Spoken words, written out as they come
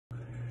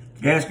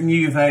Gaskin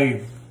Youth,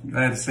 hey,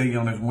 glad to see you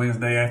on this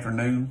Wednesday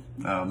afternoon,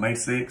 May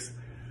 6th.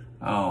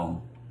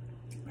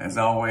 As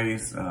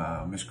always,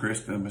 Miss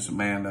Krista, Miss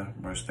Amanda,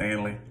 Brother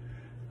Stanley,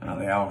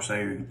 they all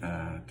say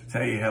to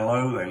tell you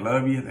hello, they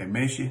love you, they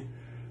miss you.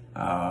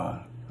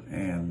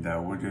 And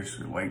we're just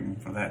waiting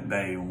for that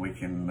day when we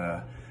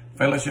can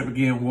fellowship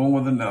again one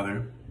with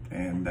another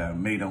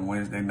and meet on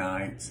Wednesday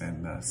nights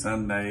and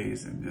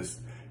Sundays and just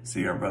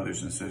see our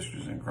brothers and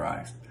sisters in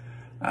Christ.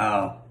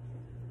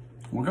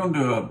 We're going to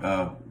do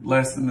a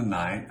lesson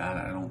tonight.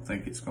 I don't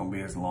think it's going to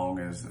be as long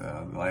as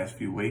the last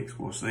few weeks.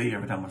 We'll see.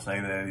 Every time I say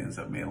that, it ends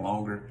up being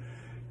longer.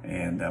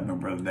 And I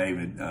remember Brother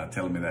David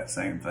telling me that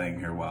same thing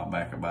here a while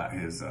back about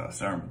his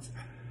sermons.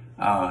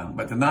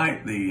 But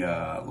tonight,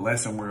 the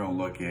lesson we're going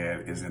to look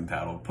at is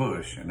entitled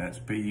Push, and that's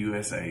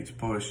P.U.S.H,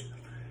 push.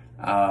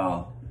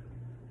 And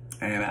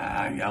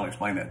I'll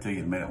explain that to you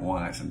in a minute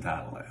why it's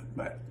entitled that.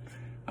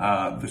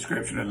 But the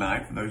scripture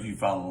tonight, for those of you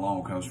following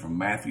along, comes from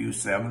Matthew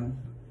 7,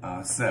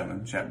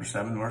 chapter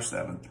 7, verse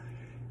 7.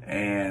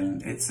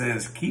 And it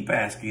says, keep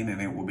asking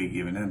and it will be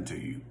given unto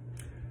you.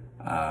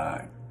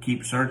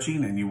 Keep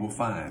searching and you will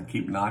find.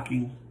 Keep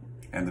knocking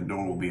and the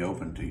door will be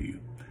open to you.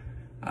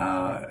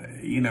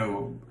 You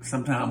know,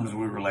 sometimes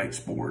we relate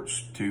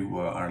sports to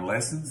our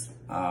lessons.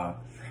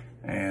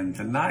 And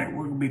tonight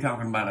we're going to be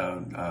talking about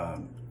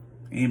a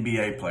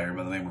NBA player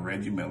by the name of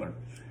Reggie Miller.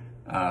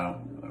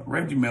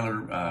 Reggie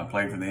Miller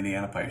played for the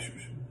Indiana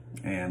Pacers.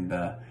 And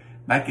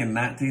back in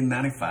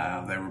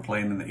 1995, they were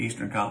playing in the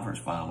Eastern Conference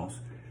Finals.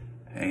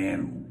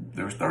 And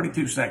there was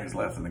 32 seconds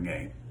left in the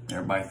game.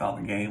 Everybody thought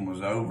the game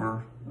was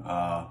over,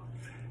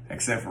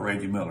 except for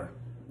Reggie Miller.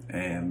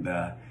 And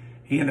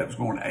he ended up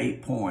scoring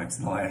 8 points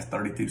in the last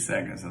 32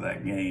 seconds of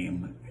that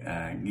game,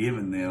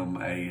 giving them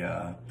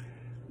a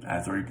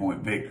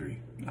 3-point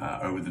victory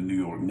over the New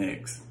York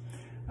Knicks.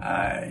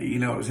 You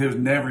know, it was his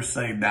never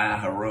say die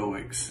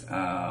heroics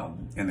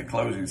in the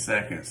closing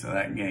seconds of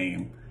that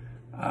game.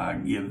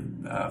 Give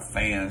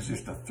fans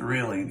just a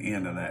thrilling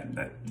end of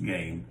that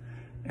game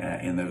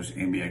in those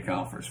NBA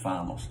Conference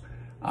Finals.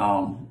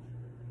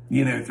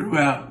 You know,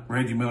 throughout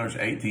Reggie Miller's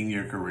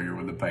 18-year career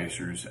with the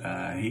Pacers,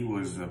 he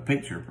was a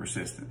picture of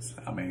persistence.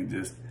 I mean,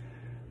 just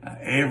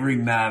every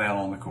night out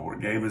on the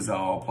court, gave his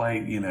all,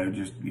 played, you know,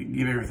 just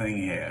give everything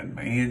he had.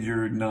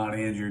 Injured, not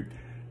injured.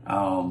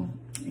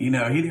 You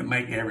know, he didn't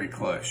make every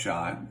clutch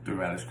shot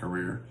throughout his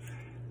career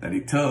that he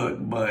took,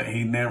 but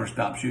he never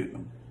stopped shooting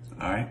them,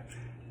 all right?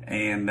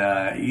 And,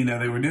 you know,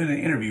 they were doing an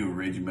interview with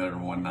Reggie Miller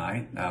one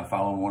night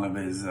following one of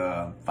his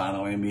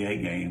final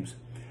NBA games.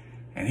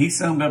 And he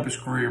summed up his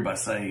career by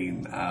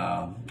saying,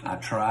 I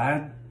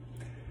tried.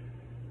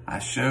 I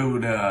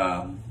showed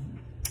up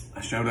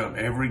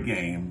every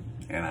game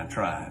and I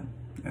tried.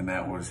 And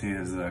that was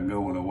his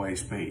going away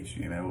speech.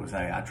 You know, it was,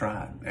 hey, I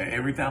tried.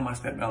 Every time I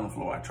stepped on the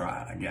floor, I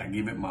tried. I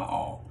give it my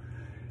all.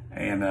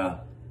 And,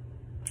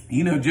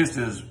 you know, just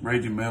as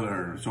Reggie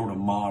Miller sort of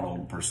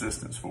modeled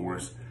persistence for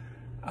us,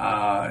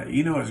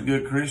 you know, as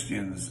good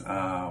Christians,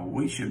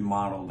 we should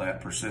model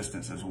that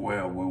persistence as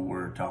well when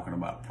we're talking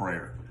about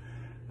prayer.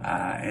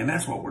 And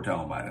that's what we're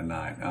talking about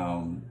tonight.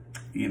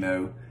 You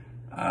know,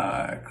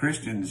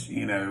 Christians,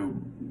 you know,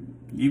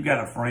 you've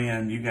got a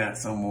friend, you got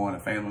someone, a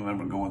family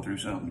member going through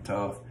something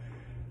tough.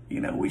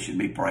 You know, we should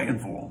be praying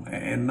for them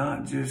and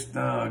not just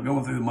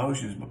going through the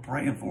motions, but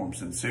praying for them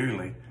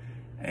sincerely.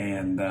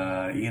 And,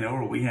 you know,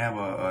 or we have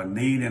a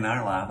need in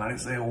our life. I didn't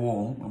say a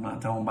want. I'm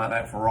not talking about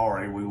that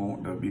Ferrari we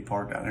want to be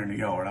parked out there in the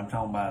yard. I'm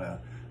talking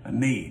about a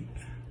need.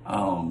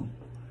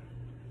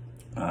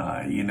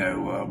 You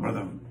know,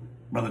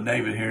 Brother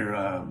David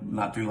here,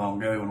 not too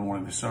long ago in one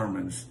of his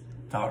sermons,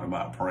 talked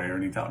about prayer,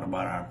 and he talked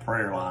about our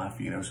prayer life.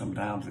 You know,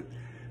 sometimes it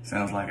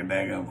sounds like a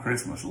daggone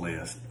Christmas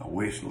list, a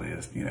wish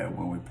list, you know,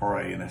 when we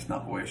pray, and that's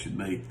not the way it should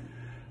be.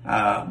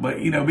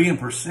 But, you know, being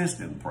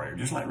persistent in prayer,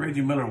 just like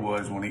Reggie Miller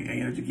was when he,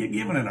 you know,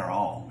 giving it our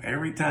all.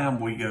 Every time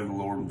we go to the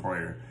Lord in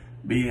prayer,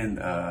 being,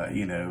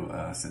 you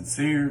know,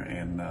 sincere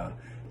and,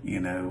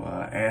 you know,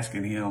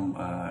 asking him,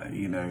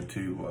 you know,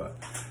 to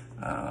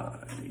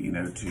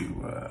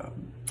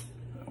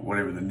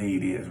whatever the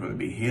need is, whether it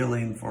be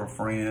healing for a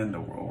friend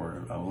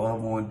or a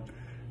loved one,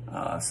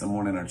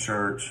 someone in our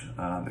church,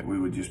 that we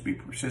would just be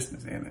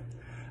persistent in it.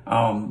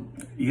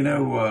 You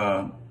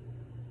know,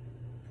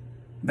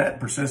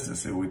 that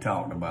persistence that we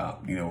talked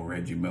about, you know,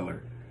 Reggie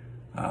Miller,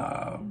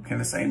 can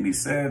the same be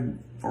said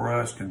for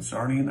us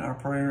concerning our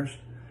prayers?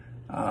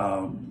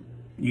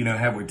 You know,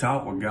 have we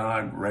talked with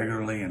God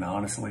regularly and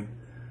honestly?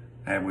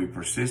 Have we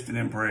persisted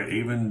in prayer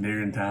even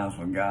during times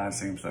when God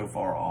seemed so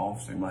far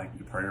off, seemed like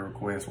your prayer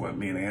request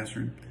wasn't being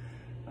answered?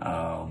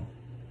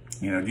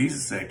 You know,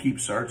 Jesus said, keep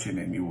searching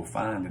and you will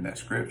find in that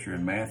scripture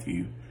in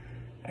Matthew.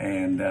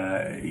 And,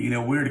 you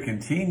know, we're to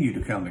continue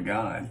to come to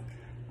God,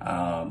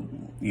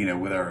 you know,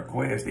 with our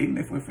request, even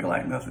if we feel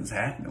like nothing's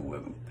happening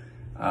with them.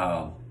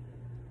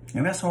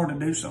 And that's hard to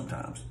do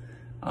sometimes.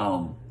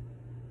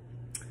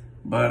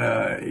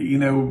 But, you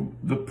know,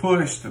 the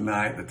push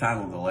tonight, the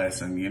title of the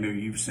lesson, you know,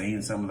 you've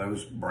seen some of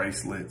those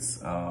bracelets,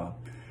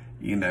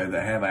 you know,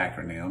 that have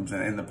acronyms.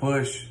 And the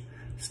push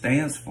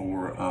stands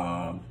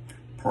for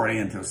pray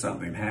until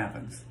something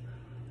happens.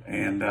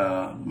 And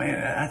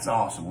man, that's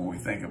awesome when we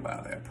think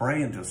about that.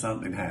 Pray until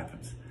something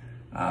happens.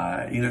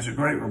 It's a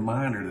great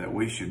reminder that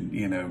we should,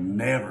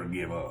 never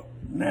give up.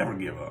 Never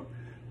give up.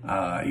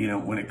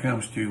 When it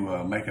comes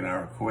to making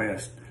our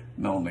request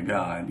known to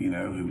God,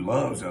 who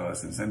loves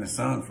us and sent His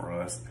Son for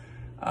us,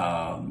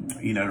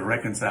 to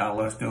reconcile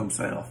us to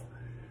Himself.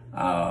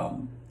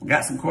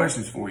 Got some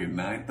questions for you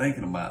tonight,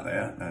 thinking about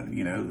that,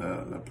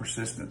 the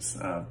persistence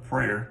of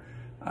prayer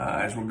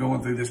as we're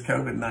going through this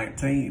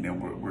COVID-19,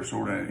 and we're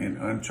sort of in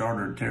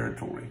uncharted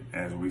territory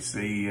as we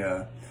see,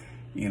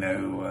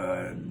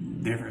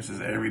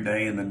 differences every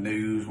day in the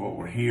news, what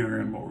we're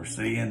hearing, what we're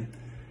seeing.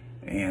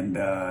 And,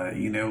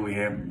 we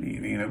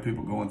have,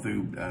 people going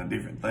through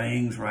different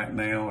things right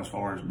now as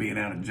far as being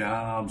out of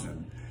jobs,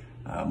 and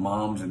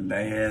moms and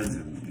dads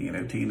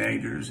and,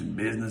 teenagers and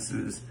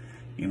businesses,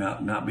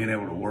 not being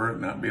able to work,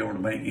 not being able to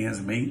make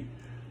ends meet.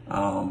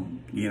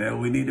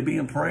 We need to be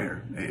in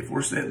prayer. If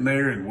we're sitting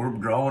there and we're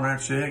drawing our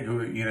check,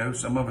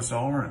 some of us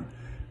are, and,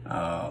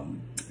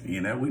 we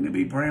need to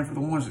be praying for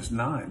the ones that's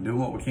not, and doing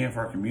what we can for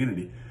our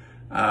community.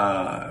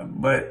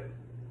 But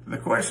the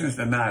questions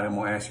tonight I'm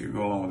going to ask you to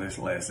go along with this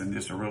lesson,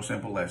 just a real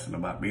simple lesson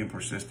about being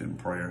persistent in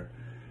prayer,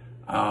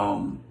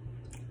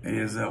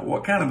 is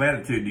what kind of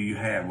attitude do you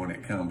have when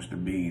it comes to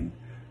being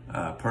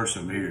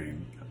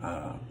persevering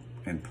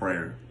in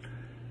prayer?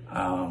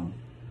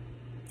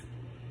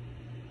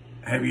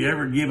 Have you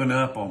ever given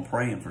up on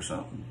praying for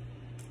something?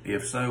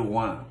 If so,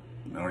 why?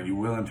 Are you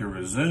willing to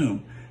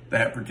resume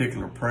that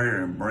particular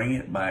prayer and bring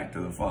it back to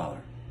the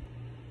Father?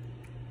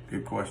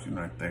 Good question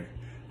right there.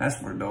 That's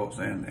for adults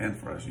and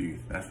for us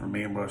youth. That's for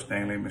me and Brother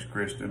Stanley, Miss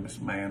Krista, Miss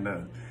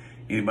Amanda,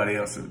 anybody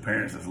else of the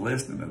parents that's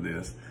listening to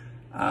this.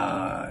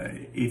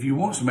 If you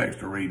want some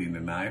extra reading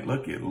tonight,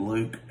 look at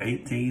Luke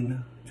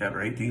 18, chapter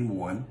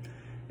 18:1,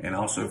 and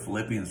also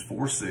Philippians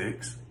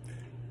 4:6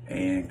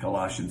 and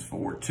Colossians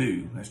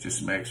 4:2. That's just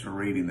some extra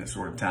reading that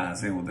sort of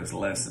ties in with this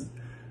lesson.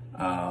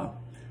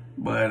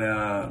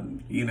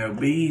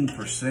 Being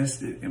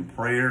persistent in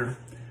prayer,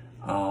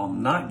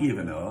 not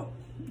giving up,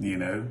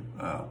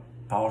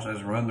 Paul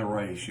says, run the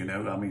race,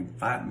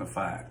 fighting the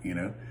fight,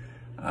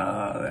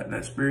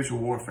 that spiritual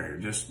warfare,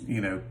 just,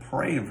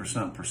 praying for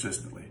something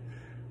persistently.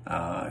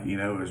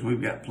 As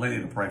we've got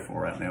plenty to pray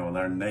for right now with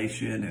our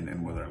nation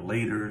and with our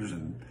leaders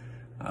and,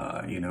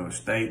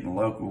 state and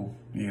local,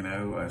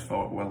 as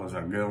well as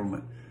our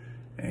government,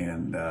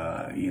 and,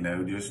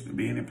 just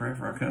being in prayer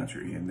for our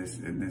country in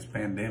this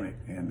pandemic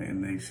and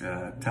in these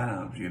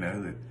times,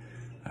 that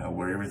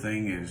where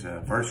everything is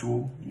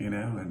virtual,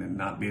 and then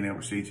not being able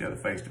to see each other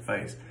face to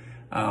face.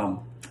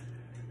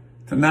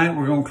 Tonight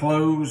we're going to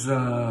close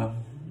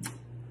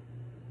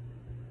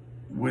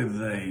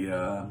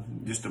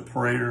with just a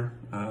prayer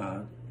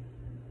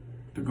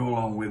to go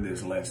along with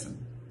this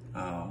lesson.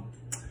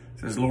 It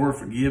says, Lord,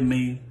 forgive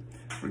me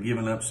for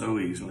giving up so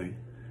easily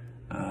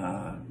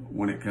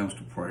when it comes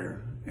to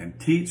prayer, and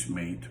teach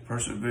me to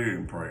persevere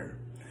in prayer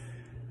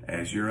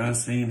as your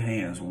unseen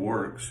hands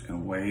works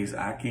in ways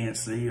I can't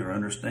see or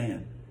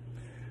understand.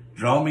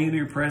 Draw me into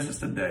your presence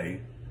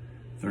today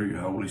through your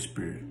Holy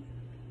Spirit.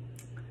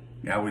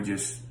 God, we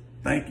just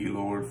thank you,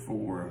 Lord,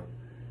 for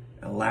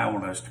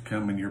allowing us to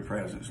come in your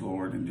presence,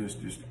 Lord, and just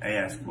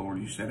ask, Lord.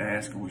 You said,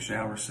 ask and we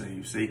shall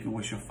receive, seek and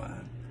we shall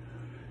find.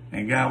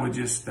 And God, we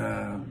just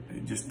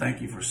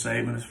thank you for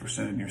saving us, for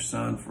sending your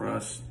Son for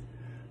us,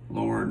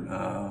 Lord,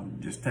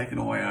 just taking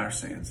away our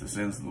sins, the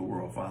sins of the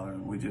world, Father.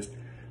 And we just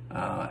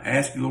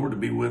ask you, Lord, to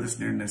be with us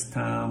during this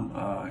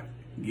time.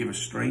 Give us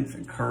strength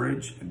and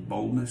courage and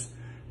boldness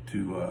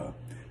to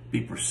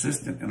be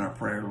persistent in our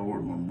prayer,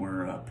 Lord, when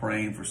we're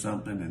praying for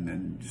something and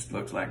then just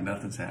looks like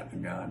nothing's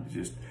happening, God.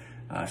 Just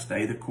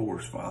stay the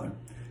course, Father.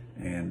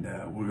 And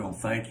we're going to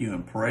thank you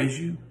and praise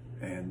you.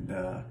 And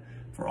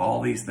for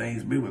all these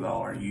things, be with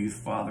all our youth,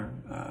 Father.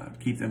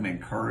 Keep them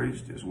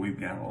encouraged, as we've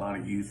got a lot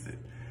of youth that,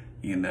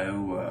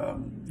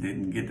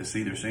 didn't get to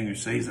see their senior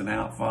season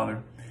out,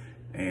 Father.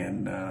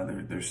 And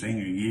their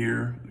senior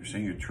year, their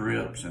senior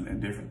trips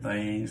and different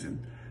things.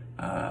 And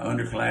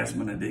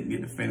underclassmen that didn't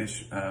get to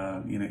finish,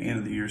 end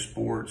of the year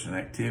sports and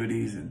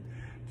activities, and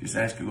just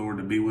ask you, Lord,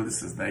 to be with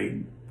us as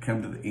they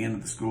come to the end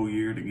of the school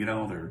year to get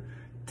all their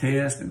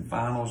tests and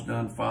finals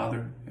done,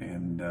 Father.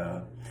 And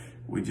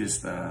we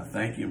just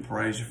thank you and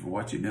praise you for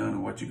what you've done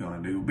and what you're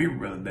going to do. Be with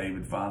Brother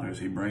David, Father, as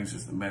he brings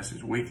us the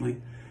message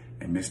weekly,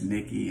 and Miss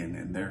Nikki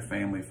and their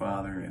family,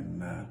 Father,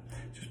 and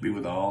just be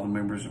with all the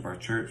members of our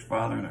church,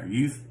 Father, and our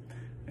youth.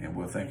 And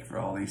we'll thank you for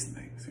all these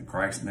things. In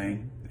Christ's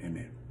name,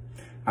 amen.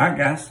 All right,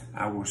 guys,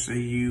 I will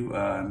see you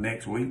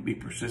next week. Be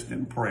persistent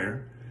in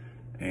prayer.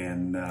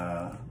 And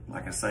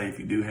like I say, if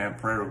you do have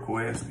prayer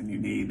requests and you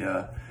need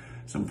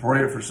some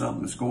prayer for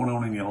something that's going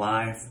on in your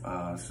life,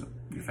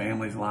 your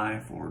family's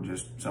life, or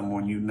just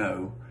someone you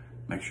know,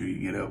 make sure you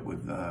get up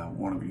with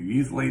one of your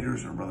youth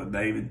leaders or Brother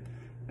David.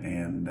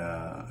 And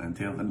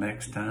until the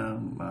next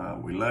time,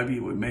 we love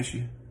you, we miss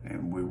you,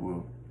 and we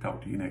will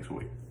talk to you next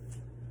week.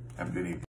 Have a good evening.